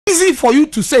easy for you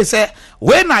to say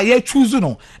when I choose,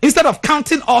 instead of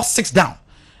counting all 6 down.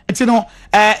 It's,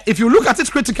 if you look at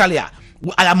it critically, I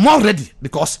am more ready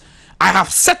because I have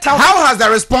set out. How has the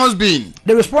response been?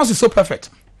 The response is so perfect.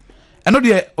 I know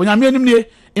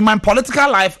in my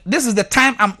political life, this is the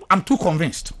time I'm too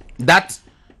convinced that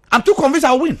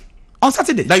I'll win on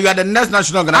Saturday. That you are the next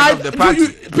national organizer of the party.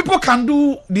 People can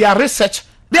do their research.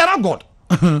 They are not God.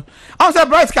 I say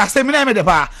bright cast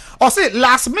or say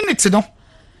last minute,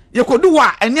 you could do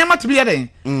what and never to be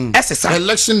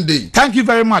election day. Thank you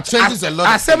very much. Changes a lot.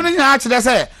 I say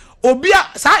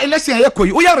Obia sa election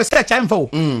yakoi. We are research info.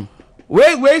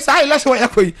 We say election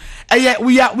yakoi.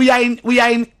 We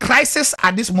are in crisis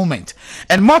at this moment,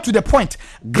 and more to the point,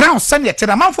 ground send it to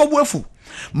the man for woeful.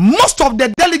 Most of the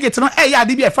delegates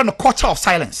be a friend of culture of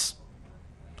silence.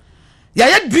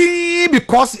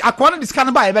 Because according to this kind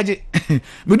of by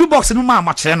we do box no man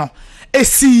much no.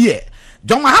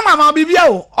 John Mahama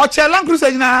Bibio or Chelan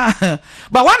Crusade.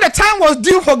 But when the time was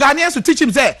due for Ghanaians to teach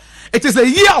him, say it is a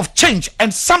year of change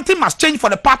and something must change for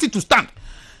the party to stand.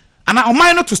 And I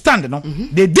mind not to stand,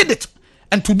 They did it.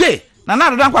 And today,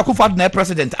 Nana Danko the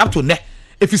president up to ne.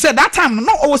 If you said that time,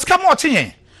 no, always come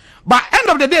watching. But end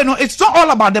of the day, it's not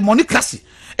all about the monocracy.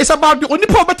 It's about the only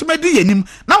problem to make him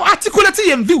now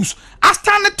articulating and views. I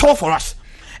stand it tall for us.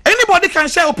 Anybody can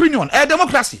share opinion.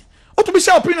 Democracy. Or to be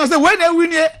share opinions the way they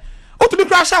win here. Or to be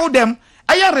crash out them.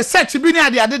 I have research to be near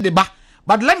the debate.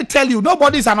 But let me tell you,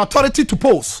 nobody is an authority to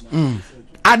pose.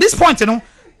 At this point,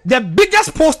 the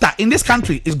biggest poster in this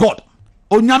country is God.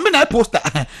 Onyamina poster.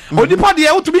 Only party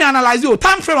to be analyzed.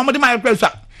 Time frame of my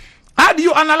pressure. How do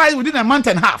you analyze within a month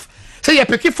and a half? Say you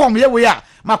pick it from here we are.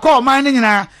 My call mining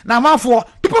now for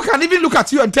people can even look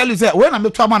at you and tell you say when I'm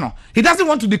the man, he doesn't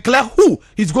want to declare who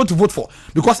he's going to vote for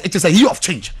because it is a year of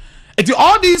change. It is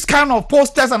all these kind of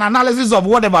posters and analysis of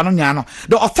whatever the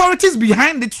authorities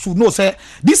behind it should know say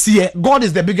this year God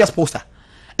is the biggest poster.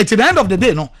 At the end of the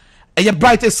day, a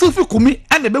bright Essilfie Kumi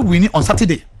and they be winning on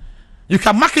Saturday. You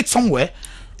can mark it somewhere.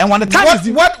 And when the time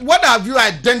what have you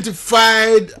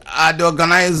identified at the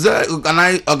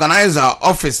organizer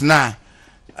office now?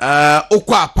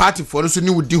 Okwa party for us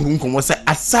new di hunkom say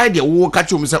aside the wo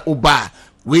catch you say oba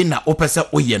we na opese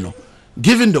oyeno.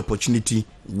 Given the opportunity,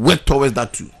 work towards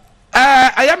that too.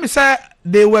 I am say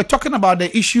they were talking about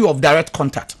the issue of direct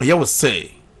contact. You will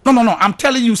say no. I'm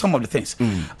telling you some of the things.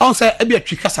 I'll say e be a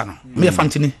twikasa no. Me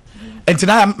fantini. And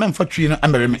now I'm for tree no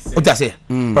amere me. What I say?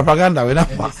 Propaganda we na.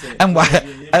 And why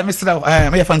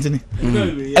Mr. Me fantini.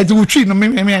 And to tree no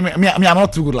me I'm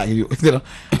not too good like you.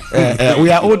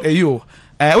 We are old you.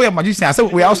 We are magicians, so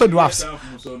we are also dwarfs.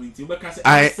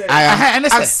 I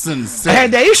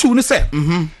the issue is say,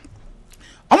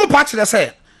 I'm part of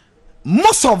say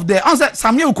most of the answer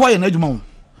Samuel Koye Nejumon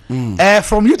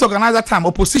from youth organizer time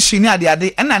opposition near the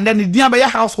day and then the Diabaya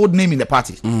household name in the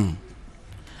party.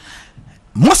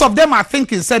 Most of them I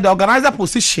think is said the organizer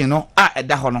position at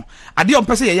the hono. I did on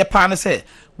person ye partner say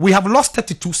we have lost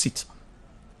 32 seats.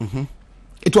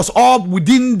 It was all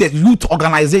within the youth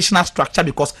organizational structure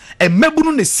because a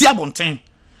mebunu ne siabonten.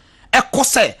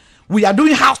 We are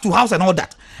doing house to house and all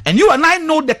that. And you and I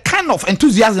know the kind of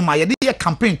enthusiasm I did a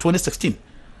campaign in 2016.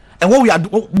 And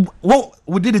what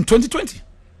we did in 2020.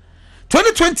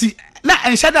 2020, na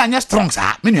and shada strong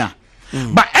sir.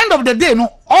 But end of the day,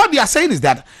 all they are saying is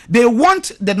that they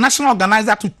want the national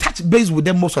organizer to touch base with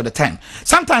them most of the time.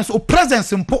 Sometimes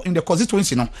presence in the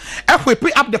constituency, if we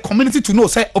put up the community to know,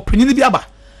 say opinion biaba.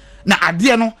 Na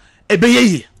adie no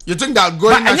ebeye. You think that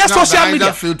going national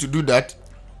organizer failed to do that?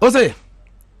 What say?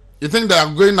 You think the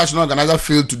outgoing national organizer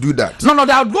failed to do that? No,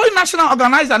 the outgoing national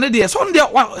organizer,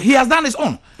 he has done his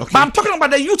own. Okay. But I'm talking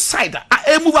about the youth side,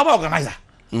 a movable organizer.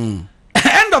 End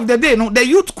of the day, the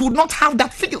youth could not have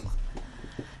that feel.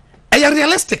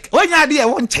 Realistic. When your idea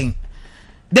one thing,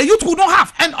 the youth could not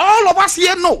have, and all of us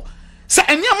here know. Say,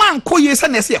 and your man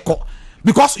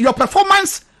because your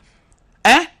performance,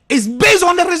 is based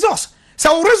on the resource.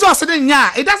 So resource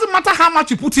it doesn't matter how much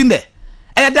you put in there.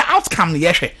 And the outcome, we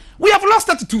have lost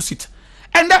 32 seats.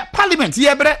 And the parliament,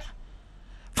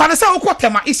 for the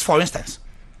Tema East, for instance.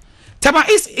 Tema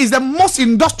East is the most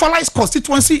industrialized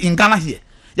constituency in Ghana here.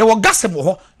 There were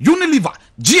Gasebo, Unilever,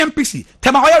 GMPC,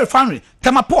 Tema Oil Refinery,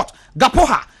 Tema Port,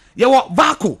 Gapoha, there were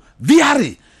Vaco,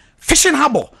 Viari, Fishing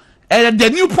Harbour, the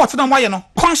new port,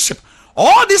 Conship.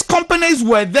 All these companies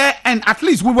were there, and at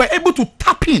least we were able to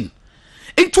tap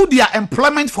into their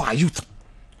employment for our youth.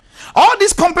 All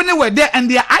these companies were there, and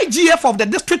their IGF of the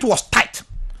district was tight.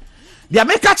 Their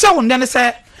maker and then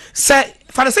say,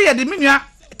 for the say the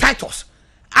titles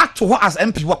act to her as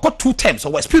MP, we got 2 terms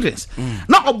of experience.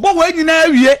 Now, when you know,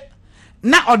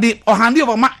 now or the handi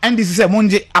of my NDC say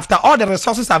monje after all the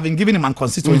resources have been given him and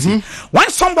constituency. When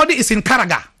somebody is in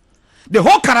Karaga, the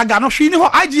whole Karaga no she ni ho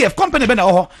IGF company be na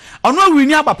ho ono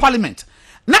we about parliament.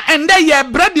 Now and there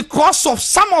ye bread because of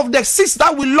some of the seats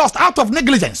that we lost out of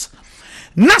negligence.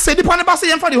 Now say the point about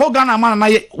say for the whole Ghana man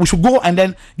we should go and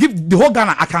then give the whole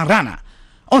Ghana a can run.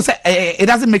 On say it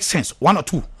doesn't make sense. One or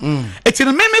two. It's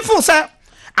in me full say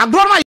I